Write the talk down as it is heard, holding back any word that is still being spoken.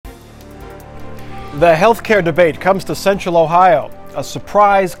The healthcare debate comes to Central Ohio, a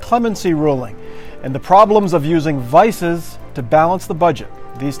surprise clemency ruling, and the problems of using vices to balance the budget.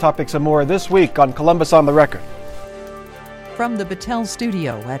 These topics and more this week on Columbus on the Record. From the Battelle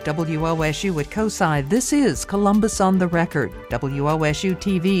Studio at WOSU at COSI, this is Columbus on the Record, WOSU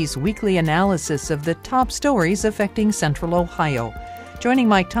TV's weekly analysis of the top stories affecting Central Ohio. Joining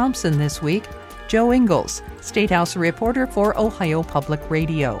Mike Thompson this week, Joe Ingles, State House reporter for Ohio Public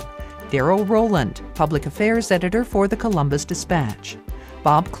Radio, Darrell Rowland, Public Affairs Editor for the Columbus Dispatch,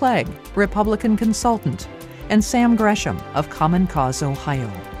 Bob Clegg, Republican consultant, and Sam Gresham of Common Cause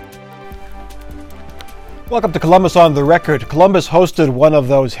Ohio. Welcome to Columbus on the Record. Columbus hosted one of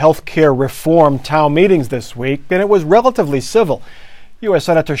those healthcare reform town meetings this week, and it was relatively civil. U.S.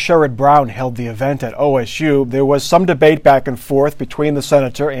 Senator Sherrod Brown held the event at OSU. There was some debate back and forth between the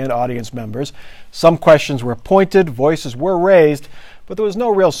senator and audience members. Some questions were pointed, voices were raised, but there was no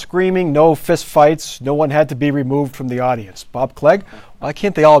real screaming, no fist fights. No one had to be removed from the audience. Bob Clegg, why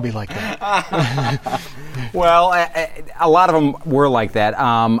can't they all be like that? Well, a lot of them were like that.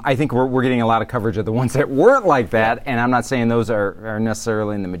 I think we're getting a lot of coverage of the ones that weren't like that, and I'm not saying those are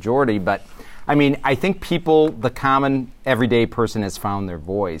necessarily in the majority, but I mean, I think people, the common everyday person has found their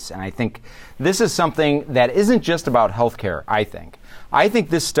voice, and I think this is something that isn't just about healthcare, I think. I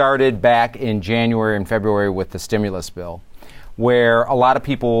think this started back in January and February with the stimulus bill, where a lot of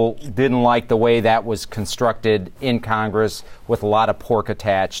people didn't like the way that was constructed in Congress with a lot of pork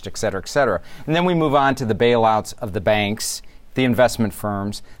attached, et cetera, et cetera. And then we move on to the bailouts of the banks, the investment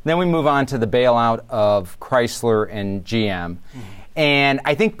firms. Then we move on to the bailout of Chrysler and GM. And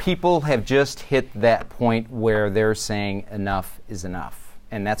I think people have just hit that point where they're saying enough is enough.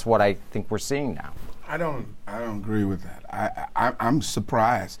 And that's what I think we're seeing now. I don't agree with that. I'm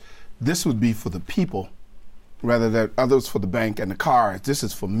surprised. This would be for the people rather than others for the bank and the cars. This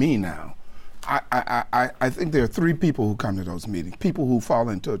is for me now. I think there are three people who come to those meetings. People who fall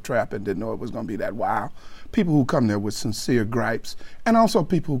into a trap and didn't know it was going to be that wild. People who come there with sincere gripes. And also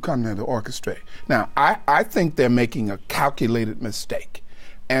people who come there to orchestrate. Now, I think they're making a calculated mistake.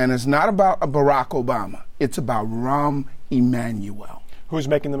 And it's not about Barack Obama. It's about Rahm Emanuel. Who's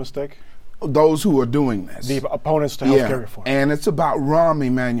making the mistake? Those who are doing this. The opponents to healthcare reform. And it's about Rahm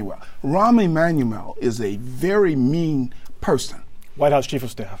Emanuel. Rahm Emanuel is a very mean person. White House Chief of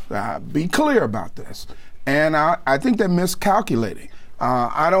Staff. Be clear about this. And I think they're miscalculating.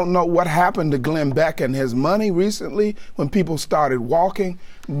 I don't know what happened to Glenn Beck and his money recently when people started walking,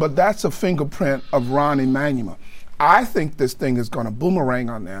 but that's a fingerprint of Rahm Emanuel. I think this thing is going to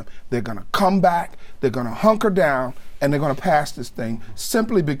boomerang on them. They're going to come back, they're going to hunker down, and they're going to pass this thing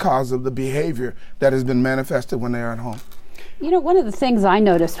simply because of the behavior that has been manifested when they're at home. You know, one of the things I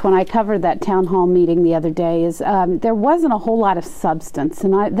noticed when I covered that town hall meeting the other day is there wasn't a whole lot of substance.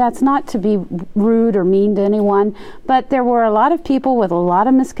 And that's not to be rude or mean to anyone, but there were a lot of people with a lot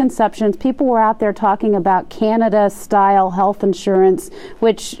of misconceptions. People were out there talking about Canada-style health insurance,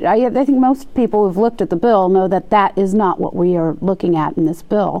 which I think most people who've looked at the bill know that that is not what we are looking at in this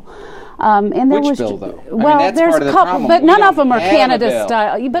bill. And there Which was bill, though? Well, I mean, there's a couple, but none of them are Canada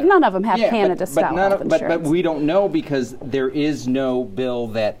style. But none of them have Yeah, Canada style health insurance. But we don't know because there is no bill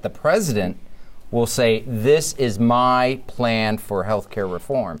that the president will say, this is my plan for health care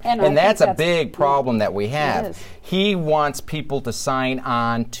reform. And that's a big problem that we have. He wants people to sign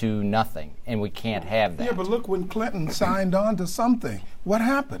on to nothing, and we can't have that. Yeah, but look, when Clinton signed on to something, what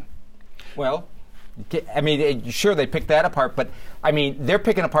happened? Well, I mean, sure, they picked that apart, but, I mean, they're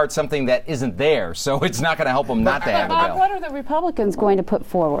picking apart something that isn't there, so it's not going to help them not to have a bill. What are the Republicans going to put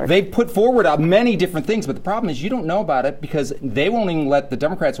forward? They've put forward many different things, but the problem is you don't know about it because they won't even the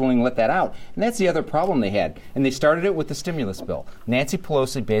Democrats won't even let that out. And that's the other problem they had. And they started it with the stimulus bill. Nancy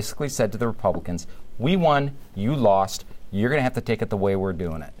Pelosi basically said to the Republicans, we won, you lost, you're going to have to take it the way we're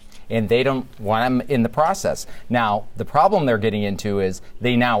doing it. And they don't want them in the process. Now, the problem they're getting into is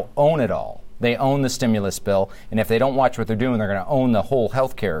they now own it all. They own the stimulus bill, and if they don't watch what they're doing, they're going to own the whole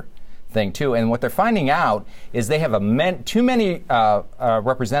health care thing, too. And what they're finding out is they have too many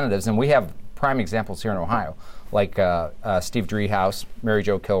representatives, and we have prime examples here in Ohio, like Steve Driehaus, Mary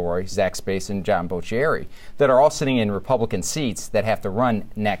Jo Kilroy, Zach Space, and John Boccieri, that are all sitting in Republican seats that have to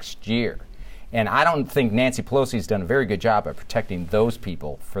run next year. And I don't think Nancy Pelosi's done a very good job at protecting those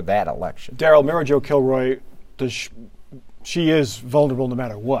people for that election. Darrell, Mary Jo Kilroy, she is vulnerable no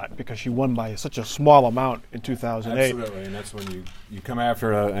matter what because she won by such a small amount in 2008. Absolutely, and that's when you come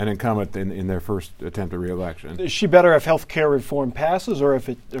after an incumbent in their first attempt at re-election. Is she better if health care reform passes or if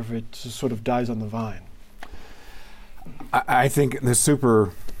it sort of dies on the vine? I think the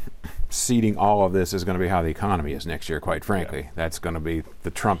superseding all of this is going to be how the economy is next year, quite frankly. Yeah. That's going to be the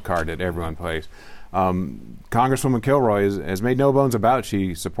trump card that everyone plays. Congresswoman Kilroy has made no bones about it.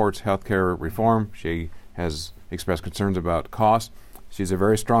 She supports health care reform. She has expressed concerns about cost. She's a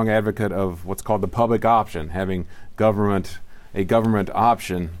very strong advocate of what's called the public option, having a government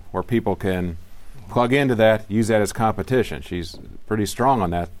option where people can plug into that, use that as competition. She's pretty strong on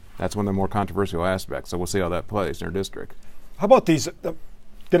that. That's one of the more controversial aspects. So we'll see how that plays in her district. How about these?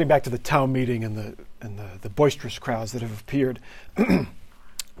 Getting back to the town meeting and the boisterous crowds that have appeared.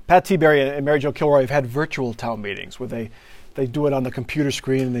 Pat Tiberi and Mary Jo Kilroy have had virtual town meetings where they do it on the computer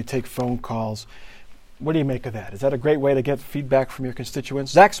screen and they take phone calls. What do you make of that? Is that a great way to get feedback from your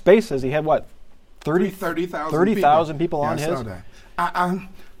constituents? Zach Space says he had, what, 30,000 people on his? I saw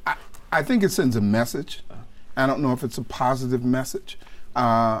that. I think it sends a message. I don't know if it's a positive message.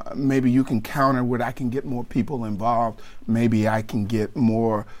 Maybe you can counter what I can get more people involved. Maybe I can get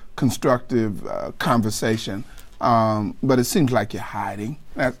more constructive conversation. But it seems like you're hiding.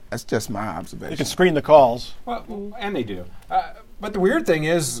 That's just my observation. You can screen the calls. Well, and they do. But the weird thing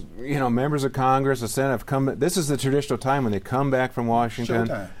is, members of Congress, the Senate have come. This is the traditional time when they come back from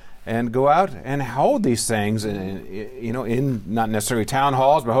Washington and go out and hold these things, in not necessarily town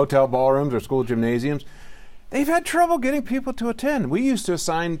halls, but hotel ballrooms or school gymnasiums. They've had trouble getting people to attend. We used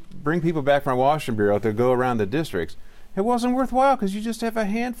to bring people back from our Washington Bureau to go around the districts. It wasn't worthwhile because you just have a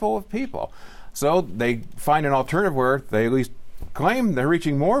handful of people. So they find an alternative where they at least claim they're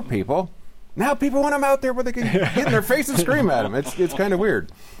reaching more people. Now people want them out there where they can get in their face and scream at them. It's kind of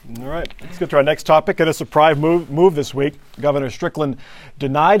weird. All right, let's get to our next topic. In a surprise move this week, Governor Strickland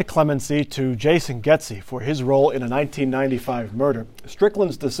denied clemency to Jason Getze for his role in a 1995 murder.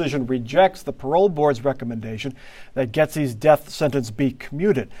 Strickland's decision rejects the parole board's recommendation that Getze's death sentence be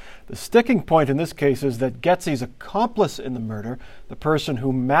commuted. The sticking point in this case is that Getze's accomplice in the murder, the person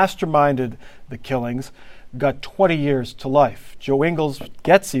who masterminded the killings, got 20 years to life. Joe Ingles,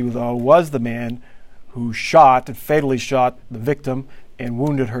 Getze, though, was the man who fatally shot the victim and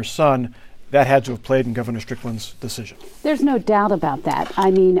wounded her son. That had to have played in Governor Strickland's decision. There's no doubt about that.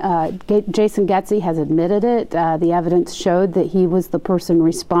 I mean, Jason Getze has admitted it. The evidence showed that he was the person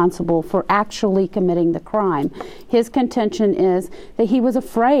responsible for actually committing the crime. His contention is that he was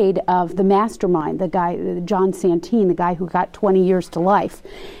afraid of the mastermind, the guy, John Santine, the guy who got 20 years to life.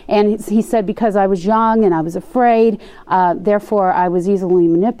 And he said, because I was young and I was afraid, therefore I was easily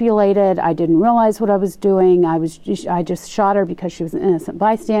manipulated. I didn't realize what I was doing. I just shot her because she was an innocent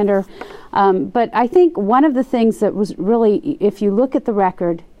bystander. But I think one of the things that was really, if you look at the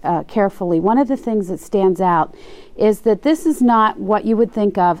record carefully, one of the things that stands out is that this is not what you would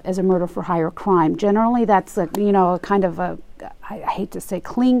think of as a murder for hire crime. Generally, that's a kind of a, I hate to say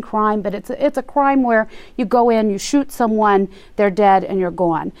clean crime, but it's a crime where you go in, you shoot someone, they're dead, and you're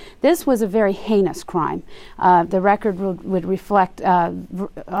gone. This was a very heinous crime. The record would reflect a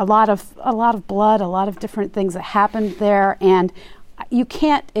lot of blood, a lot of different things that happened there, and you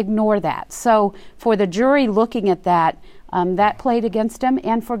can't ignore that. So for the jury looking at that, that played against him.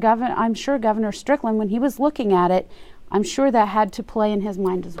 And for I'm sure Governor Strickland, when he was looking at it, I'm sure that had to play in his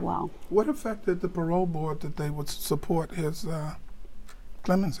mind as well. What affected the parole board that they would support his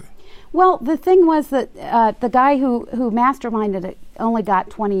clemency? Well, the thing was that the guy who masterminded it only got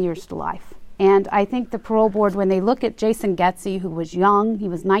 20 years to life. And I think the parole board, when they look at Jason Getze, who was young, he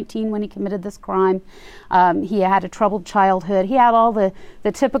was 19 when he committed this crime. He had a troubled childhood. He had all the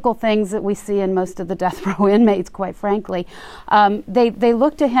typical things that we see in most of the death row inmates, quite frankly. They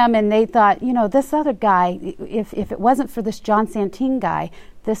looked at him and they thought, this other guy, if it wasn't for this John Santine guy,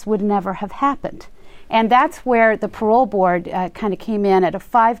 this would never have happened. And that's where the parole board kind of came in at a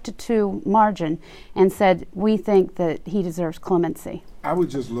 5-2 margin and said, we think that he deserves clemency. I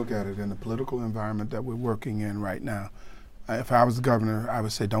would just look at it in the political environment that we're working in right now. If I was the governor, I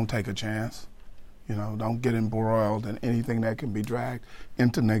would say don't take a chance. Don't get embroiled in anything that can be dragged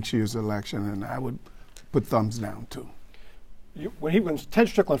into next year's election, and I would put thumbs down too. When Ted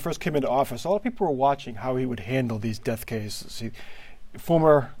Strickland first came into office, a lot of people were watching how he would handle these death cases.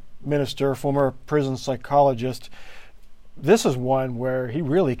 Former minister, former prison psychologist, this is one where he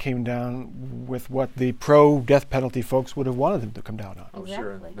really came down with what the pro-death penalty folks would have wanted him to come down on. Oh,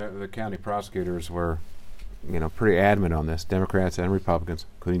 sure. The county prosecutors were, pretty adamant on this, Democrats and Republicans,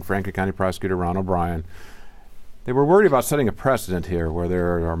 including Franklin County Prosecutor Ron O'Brien. They were worried about setting a precedent here where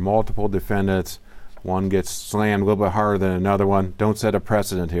there are multiple defendants, one gets slammed a little bit harder than another one. Don't set a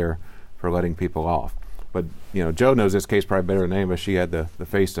precedent here for letting people off. But, Joe knows this case probably better than any of us. She had the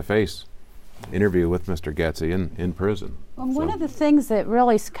face-to-face interview with Mr. Getze in prison. One of the things that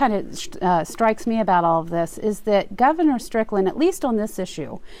really kind of strikes me about all of this is that Governor Strickland, at least on this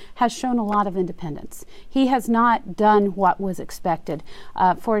issue, has shown a lot of independence. He has not done what was expected.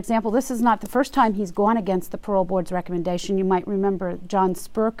 For example, this is not the first time he's gone against the parole board's recommendation. You might remember John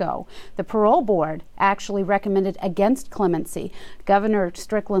Spurko. The parole board actually recommended against clemency. Governor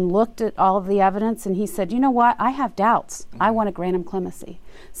Strickland looked at all of the evidence and he said, you know what, I have doubts. I want to grant him clemency.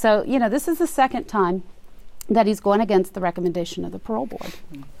 So, this is the second time that he's going against the recommendation of the parole board.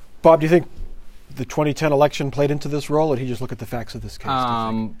 Bob, do you think the 2010 election played into this role, or did he just look at the facts of this case?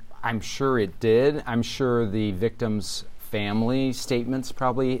 I'm sure it did. I'm sure the victim's family statements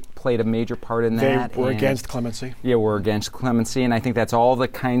probably played a major part in that. They were against clemency. Yeah, we're against clemency, and I think that's all the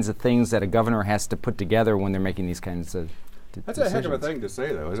kinds of things that a governor has to put together when they're making these kinds of That's decisions. a heck of a thing to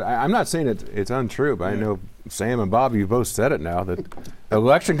say, though. I'm not saying it's untrue, but I know Sam and Bob, you both said it now, that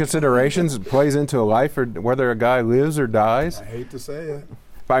election considerations plays into a life, or whether a guy lives or dies. I hate to say it.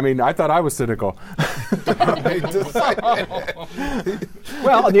 I mean, I thought I was cynical. I hate to say it.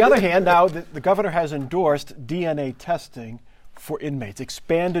 Well, on the other hand, now the governor has endorsed DNA testing for inmates,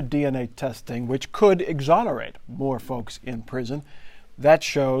 expanded DNA testing, which could exonerate more folks in prison. That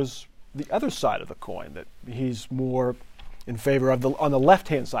shows the other side of the coin, that he's more in favor of on the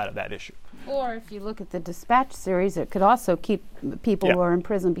left-hand side of that issue. Or if you look at the Dispatch series, it could also keep people who are in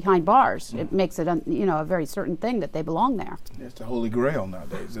prison behind bars. It makes it, a very certain thing that they belong there. It's the holy grail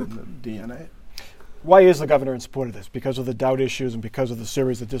nowadays, isn't it? DNA. Why is the governor in support of this? Because of the doubt issues and because of the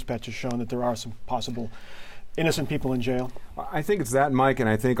series that Dispatch has shown that there are some possible innocent people in jail? I think it's that, Mike, and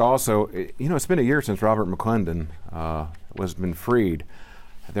I think also, it's been a year since Robert McClendon was been freed.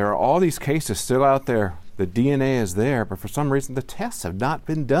 There are all these cases still out there. The DNA is there, but for some reason the tests have not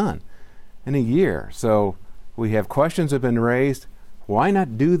been done in a year. So we have questions have been raised. Why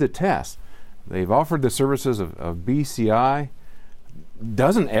not do the test? They've offered the services of BCI.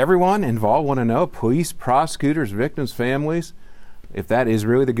 Doesn't everyone involved want to know? Police, prosecutors, victims, families, if that is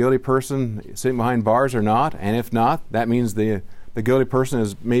really the guilty person sitting behind bars or not. And if not, that means the guilty person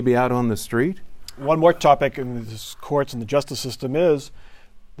is maybe out on the street. One more topic in the courts and the justice system is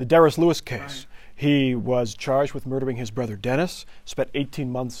the Darris Lewis case. He was charged with murdering his brother Dennis, spent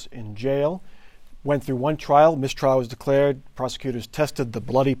 18 months in jail, went through one trial, mistrial was declared, prosecutors tested the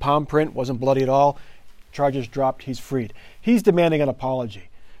bloody palm print, wasn't bloody at all, charges dropped, he's freed. He's demanding an apology.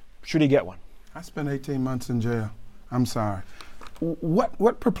 Should he get one? I spent 18 months in jail. I'm sorry.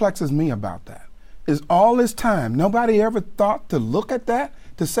 What perplexes me about that is all this time, nobody ever thought to look at that,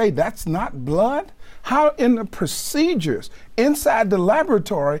 to say that's not blood? How in the procedures inside the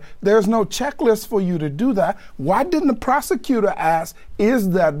laboratory, there's no checklist for you to do that? Why didn't the prosecutor ask, is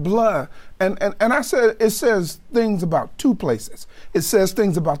that blood? And I said, it says things about two places. It says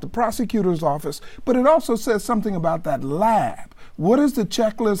things about the prosecutor's office, but it also says something about that lab. What is the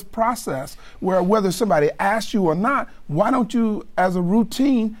checklist process where whether somebody asks you or not, why don't you, as a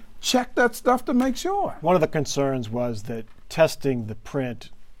routine, check that stuff to make sure? One of the concerns was that testing the print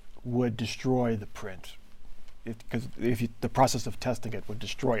would destroy the print, because the process of testing it would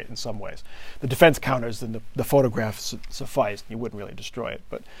destroy it in some ways. The defense counters and the photographs sufficed; you wouldn't really destroy it.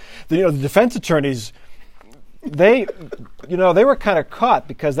 But the defense attorneys, they were kind of caught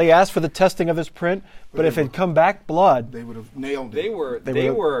because they asked for the testing of this print, but if it had come back blood, they would have nailed it.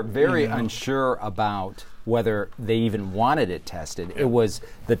 They were very unsure about whether they even wanted it tested. It was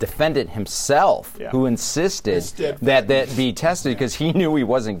the defendant himself who insisted that be tested because he knew he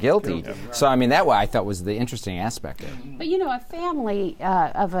wasn't guilty. So, that I thought was the interesting aspect of it. But, a family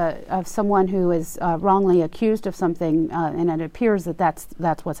of someone who is wrongly accused of something, and it appears that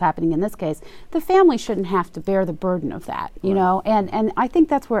that's what's happening in this case, the family shouldn't have to bear the burden of that, you know, and I think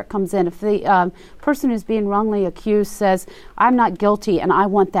that's where it comes in. If the person who's being wrongly accused says, I'm not guilty and I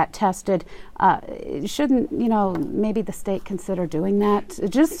want that tested, shouldn't, maybe the state consider doing that?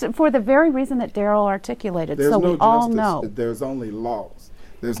 Just for the very reason that Darrell articulated, There's so no we all justice. know. There's only laws.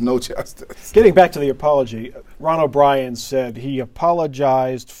 There's no justice. Getting back to the apology, Ron O'Brien said he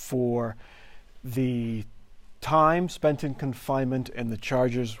apologized for the time spent in confinement and the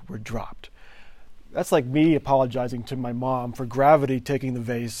charges were dropped. That's like me apologizing to my mom for gravity taking the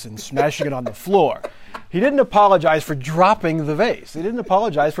vase and smashing it on the floor. He didn't apologize for dropping the vase. He didn't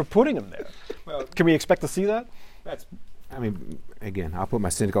apologize for putting him there. Well, can we expect to see that? Again, I'll put my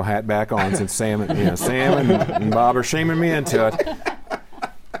cynical hat back on since Sam and Bob are shaming me into it.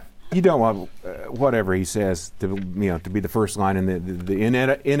 You don't want whatever he says to be the first line in the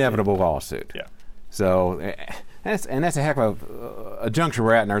inevitable lawsuit. Yeah. So that's a heck of a juncture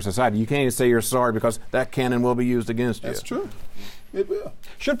we're at in our society. You can't even say you're sorry because that cannon will be used against you. That's true. It will.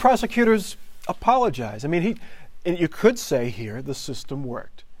 Should prosecutors apologize? And you could say here the system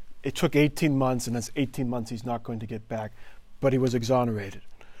worked. It took 18 months, and that's 18 months he's not going to get back, but he was exonerated.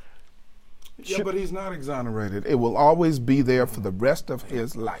 Yeah, but he's not exonerated. It will always be there for the rest of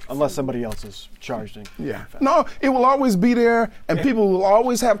his life. Unless somebody else is charged. Yeah. No, it will always be there, and people will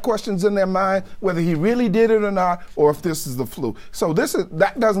always have questions in their mind whether he really did it or not, or if this is the flu. So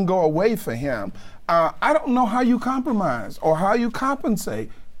that doesn't go away for him. I don't know how you compromise or how you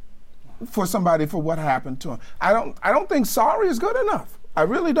compensate for somebody for what happened to him. I don't think sorry is good enough. I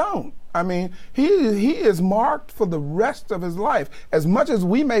really don't. I mean, he is marked for the rest of his life. As much as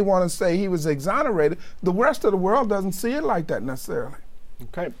we may want to say he was exonerated, the rest of the world doesn't see it like that necessarily.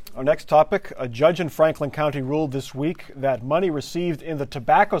 Okay. Our next topic, a judge in Franklin County ruled this week that money received in the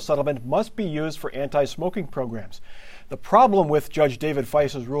tobacco settlement must be used for anti-smoking programs. The problem with Judge David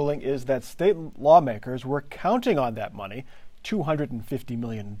Feist's ruling is that state lawmakers were counting on that money, $250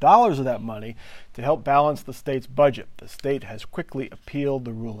 million of that money, to help balance the state's budget. The state has quickly appealed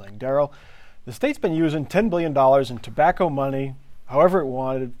the ruling. Darrell, the state's been using $10 billion in tobacco money however it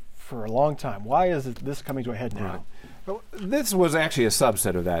wanted for a long time. Why is this coming to a head now? Right. Well, this was actually a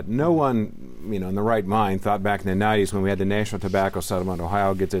subset of that. No one, in the right mind thought back in the 90s when we had the National Tobacco Settlement,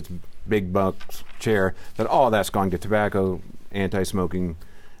 Ohio gets its big bucks share, that all that's going to tobacco, anti-smoking,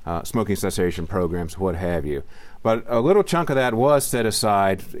 smoking cessation programs, what have you. But a little chunk of that was set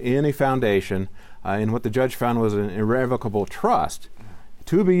aside in a foundation, in what the judge found was an irrevocable trust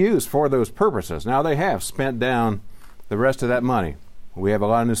to be used for those purposes. Now, they have spent down the rest of that money. We have a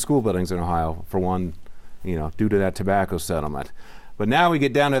lot of new school buildings in Ohio, for one, due to that tobacco settlement. But now we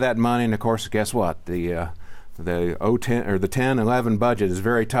get down to that money, and of course, guess what? The 10-11 budget is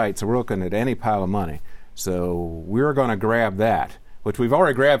very tight, so we're looking at any pile of money. So we're going to grab that, which we've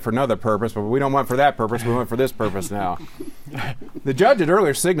already grabbed for another purpose, but we don't want for that purpose. We want for this purpose now. The judge had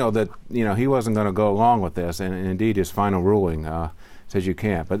earlier signaled that he wasn't going to go along with this, and indeed his final ruling says you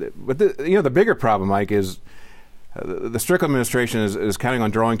can't. But the bigger problem, Mike, is the Strickland administration is counting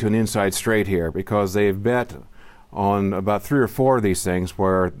on drawing to an inside straight here, because they've bet on about 3 or 4 of these things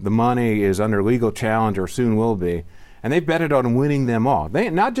where the money is under legal challenge or soon will be. And they've betted on winning them all.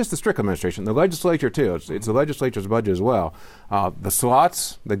 Not just the Strickland administration, the legislature too. It's the legislature's budget as well. The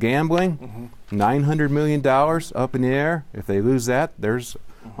slots, the gambling, $900 million up in the air. If they lose that, there's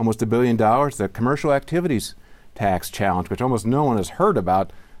almost $1 billion. The commercial activities tax challenge, which almost no one has heard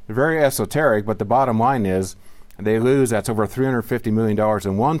about, very esoteric, but the bottom line is they lose, that's over $350 million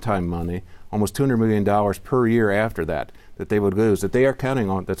in one-time money, almost $200 million per year after that they would lose, that they are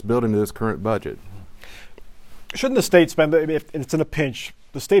counting on, that's built into this current budget. Shouldn't the state spend, if it's in a pinch,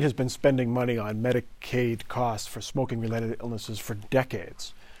 the state has been spending money on Medicaid costs for smoking-related illnesses for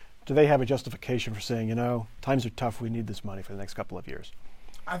decades. Do they have a justification for saying, times are tough, we need this money for the next couple of years?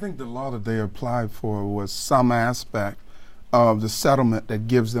 I think the law that they applied for was some aspect of the settlement that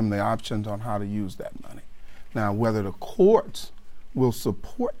gives them the options on how to use that money. Now, whether the courts will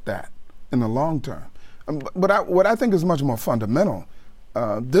support that in the long term. But what I think is much more fundamental,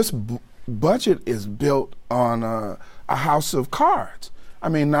 this budget is built on a house of cards. I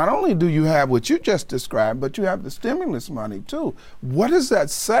mean, not only do you have what you just described, but you have the stimulus money too. What does that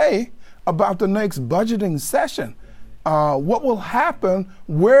say about the next budgeting session? What will happen?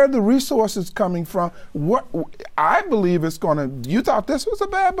 Where are the resources coming from? What I believe it's going to. You thought this was a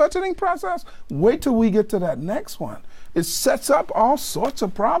bad budgeting process? Wait till we get to that next one. It sets up all sorts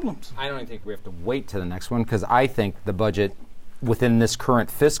of problems. I don't even think we have to wait to the next one, because I think the budget within this current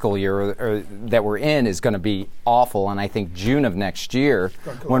fiscal year or that we're in is going to be awful. And I think June of next year,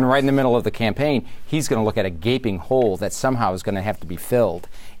 when right in the middle of the campaign, he's going to look at a gaping hole that somehow is going to have to be filled.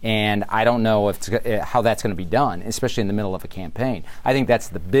 And I don't know how that's going to be done, especially in the middle of a campaign. I think that's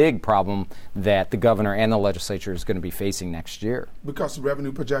the big problem that the governor and the legislature is going to be facing next year. Because the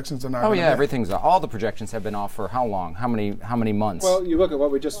revenue projections are not. Oh yeah, all the projections have been off for how long? How many months? Well, you look at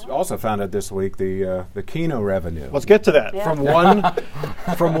what we just also found out this week, the Keno revenue. Let's get to that. Yeah.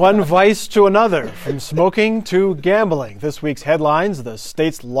 From one vice to another, from smoking to gambling. This week's headlines: the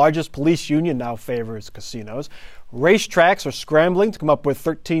state's largest police union now favors casinos. Racetracks are scrambling to come up with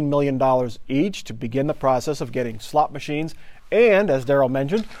 $13 million each to begin the process of getting slot machines. And, as Darrell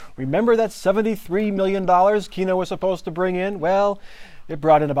mentioned, remember that $73 million Keno was supposed to bring in? Well, it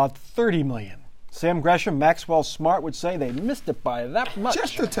brought in about $30 million. Sam Gresham, Maxwell Smart would say they missed it by that much.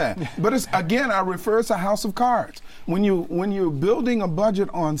 Just a tad. But it's, again, I refer to a house of cards. When you're building a budget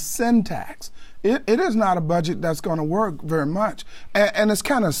on sin tax, it is not a budget that's going to work very much. And it's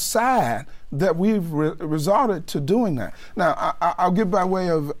kind of sad that we've resorted to doing that. Now, I'll give by way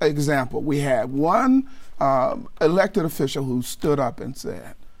of example. We had one elected official who stood up and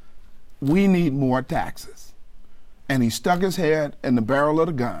said, we need more taxes. and he stuck his head in the barrel of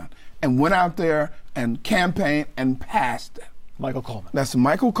the gun and went out there and campaigned and passed it. Michael Coleman. That's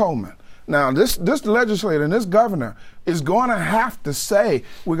Michael Coleman. Now, this legislator and this governor is going to have to say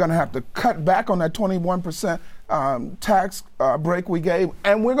we're going to have to cut back on that 21% tax break we gave,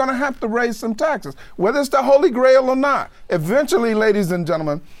 and we're going to have to raise some taxes, whether it's the Holy Grail or not. Eventually, ladies and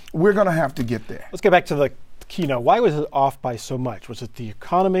gentlemen, we're going to have to get there. Let's get back to the Keno. Why was it off by so much? Was it the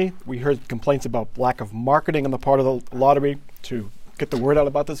economy? We heard complaints about lack of marketing on the part of the lottery to get the word out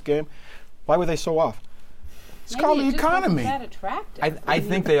about this game. Why were they so off? It's called the economy. I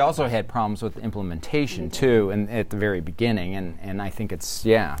think they also had problems with implementation too, and at the very beginning, and I think it's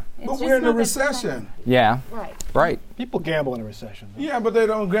But we're in a recession. Yeah. Right. People gamble in a recession. Yeah, but they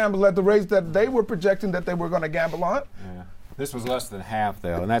don't gamble at the rates that they were projecting that they were going to gamble on. Yeah. This was less than half,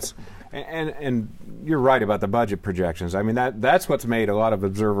 though, and that's and you're right about the budget projections. I mean, that's what's made a lot of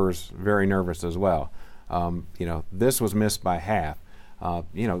observers very nervous as well. This was missed by half.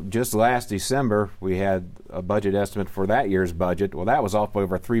 Just last December, we had a budget estimate for that year's budget. Well, that was off by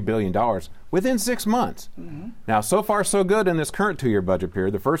over $3 billion within 6 months. Mm-hmm. Now, so far, so good in this current 2-year budget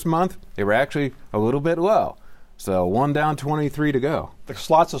period. The first month, they were actually a little bit low. So 1 down, 23 to go. The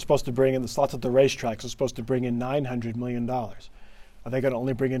slots at the racetracks are supposed to bring in $900 million. Are they going to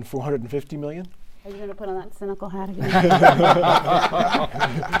only bring in $450 million? Are you going to put on that cynical hat again?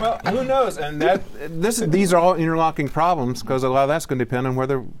 Well, who knows? And these are all interlocking problems because a lot of that's going to depend on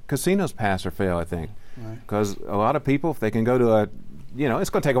whether casinos pass or fail, I think. Because a lot of people, if they can go to it's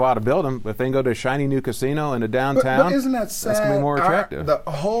going to take a while to build them, but if they can go to a shiny new casino in a downtown, but isn't that sad? That's going to be more attractive. The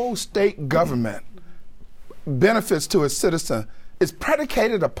whole state government benefits to its citizen is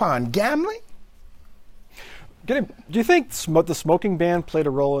predicated upon gambling? Do you think the smoking ban played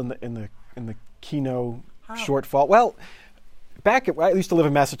a role in the Keno shortfall? Well, I used to live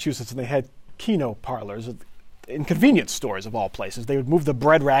in Massachusetts, and they had Keno parlors in convenience stores of all places. They would move the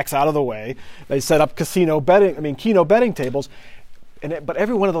bread racks out of the way. They set up Keno betting tables, but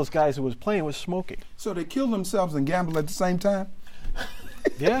every one of those guys who was playing was smoking. So they killed themselves and gambled at the same time?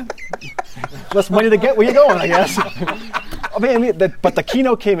 Yeah. Less money to get where you're going, I guess. But the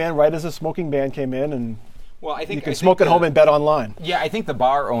Keno came in right as the smoking ban came in, and I think you can smoke at home and bet online. Yeah, I think the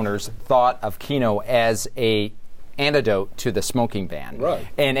bar owners thought of Keno as a antidote to the smoking ban. Right.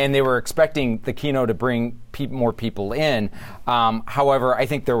 And they were expecting the Keno to bring more people in. However, I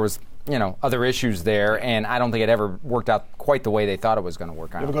think there was other issues there, and I don't think it ever worked out quite the way they thought it was going to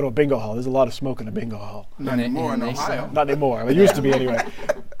work out. You ever go to a bingo hall? There's a lot of smoke in a bingo hall. Not anymore in Ohio. Not anymore. It used to be anyway.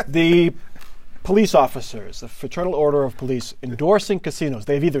 The police officers, the Fraternal Order of Police, endorsing casinos.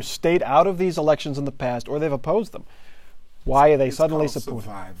 They've either stayed out of these elections in the past or they've opposed them. Why are they suddenly supporting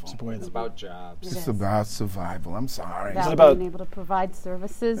them? It's about jobs. It's about survival. I'm sorry. About being able to provide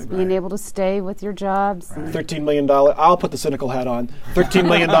services, being able to stay with your jobs. Right. $13 million. I'll put the cynical hat on. $13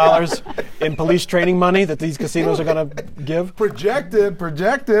 million in police training money that these casinos are going to give. Projected.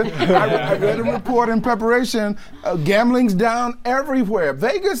 I read a report in preparation. Gambling's down everywhere.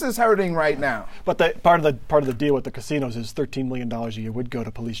 Vegas is hurting right now. But part of the deal with the casinos is $13 million a year would go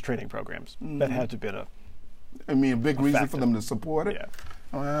to police training programs. Mm-hmm. That had to be a big reason for them to support it? Yeah.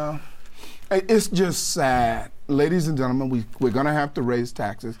 Well, it's just sad. Ladies and gentlemen, we're going to have to raise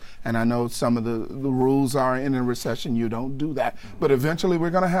taxes, and I know some of the rules are in a recession. You don't do that. But eventually we're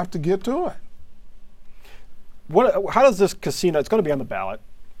going to have to get to it. How does this casino, it's going to be on the ballot,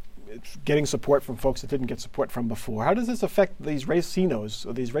 it's getting support from folks that didn't get support from before. How does this affect these casinos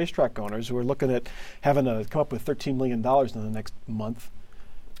or these racetrack owners who are looking at having to come up with $13 million in the next month?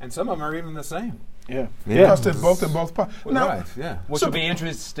 And some of them are even the same. Yeah. Because they're both in both parts. Right, yeah. Which will be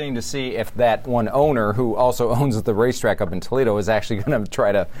interesting to see if that one owner who also owns the racetrack up in Toledo is actually going to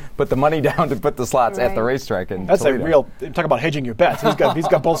try to put the money down to put the slots at the racetrack in That's Toledo. Talk about hedging your bets. He's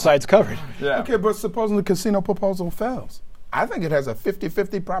got both sides covered. Yeah. Okay, but supposing the casino proposal fails, I think it has a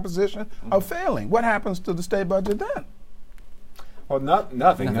 50-50 proposition of failing. What happens to the state budget then? Well,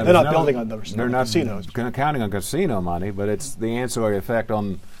 nothing. They're not building on those casinos. They're not counting on casino money, but it's the ancillary effect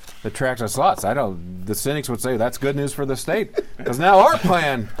on the tracks and slots. The cynics would say that's good news for the state because now our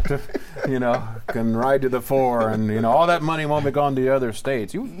plan, can ride to the fore, and all that money won't be gone to the other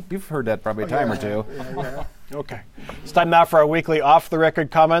states. You've heard that probably a time or two. Yeah. Okay, it's time now for our weekly off-the-record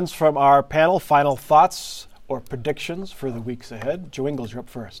comments from our panel. Final thoughts or predictions for the weeks ahead. Joe Ingles, you're up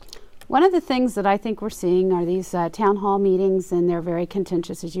first. One of the things that I think we're seeing are these town hall meetings, and they're very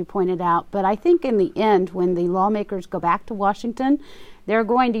contentious, as you pointed out. But I think in the end, when the lawmakers go back to Washington, they're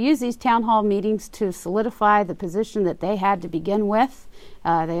going to use these town hall meetings to solidify the position that they had to begin with.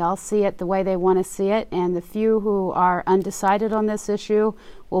 They all see it the way they want to see it, and the few who are undecided on this issue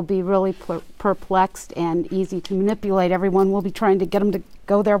will be really perplexed and easy to manipulate. Everyone will be trying to get them to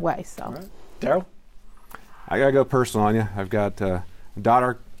go their way. So, right. Darrell? I got to go personal on you. I've got a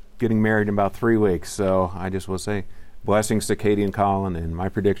daughter getting married in about 3 weeks, so I just will say blessings to Katie and Colin, and my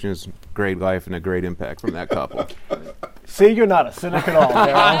prediction is great life and a great impact from that couple. See, you're not a cynic at all,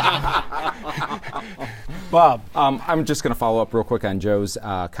 Darrell. Bob. I'm just going to follow up real quick on Joe's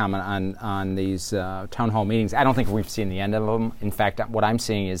comment on these town hall meetings. I don't think we've seen the end of them. In fact, what I'm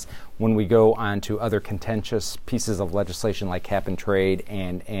seeing is when we go on to other contentious pieces of legislation like cap and trade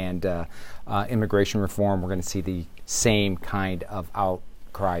and immigration reform, we're going to see the same kind of outcry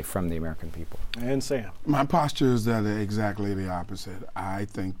from the American people. And Sam. My posture is that exactly the opposite. I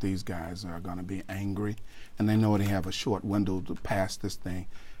think these guys are going to be angry, and they know they have a short window to pass this thing.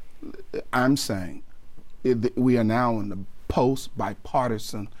 I'm saying we are now in the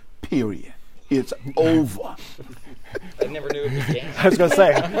post-bipartisan period. It's over. I never knew it began. I was going to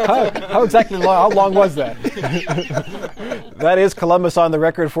say, how long was that? That is Columbus on the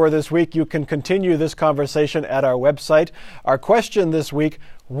Record for this week. You can continue this conversation at our website. Our question this week,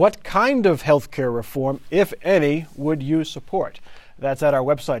 what kind of health care reform, if any, would you support? That's at our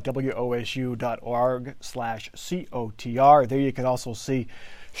website, wosu.org/COTR. There you can also see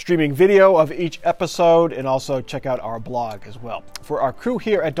streaming video of each episode and also check out our blog as well. For our crew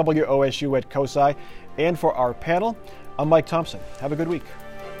here at WOSU at COSI and for our panel, I'm Mike Thompson. Have a good week.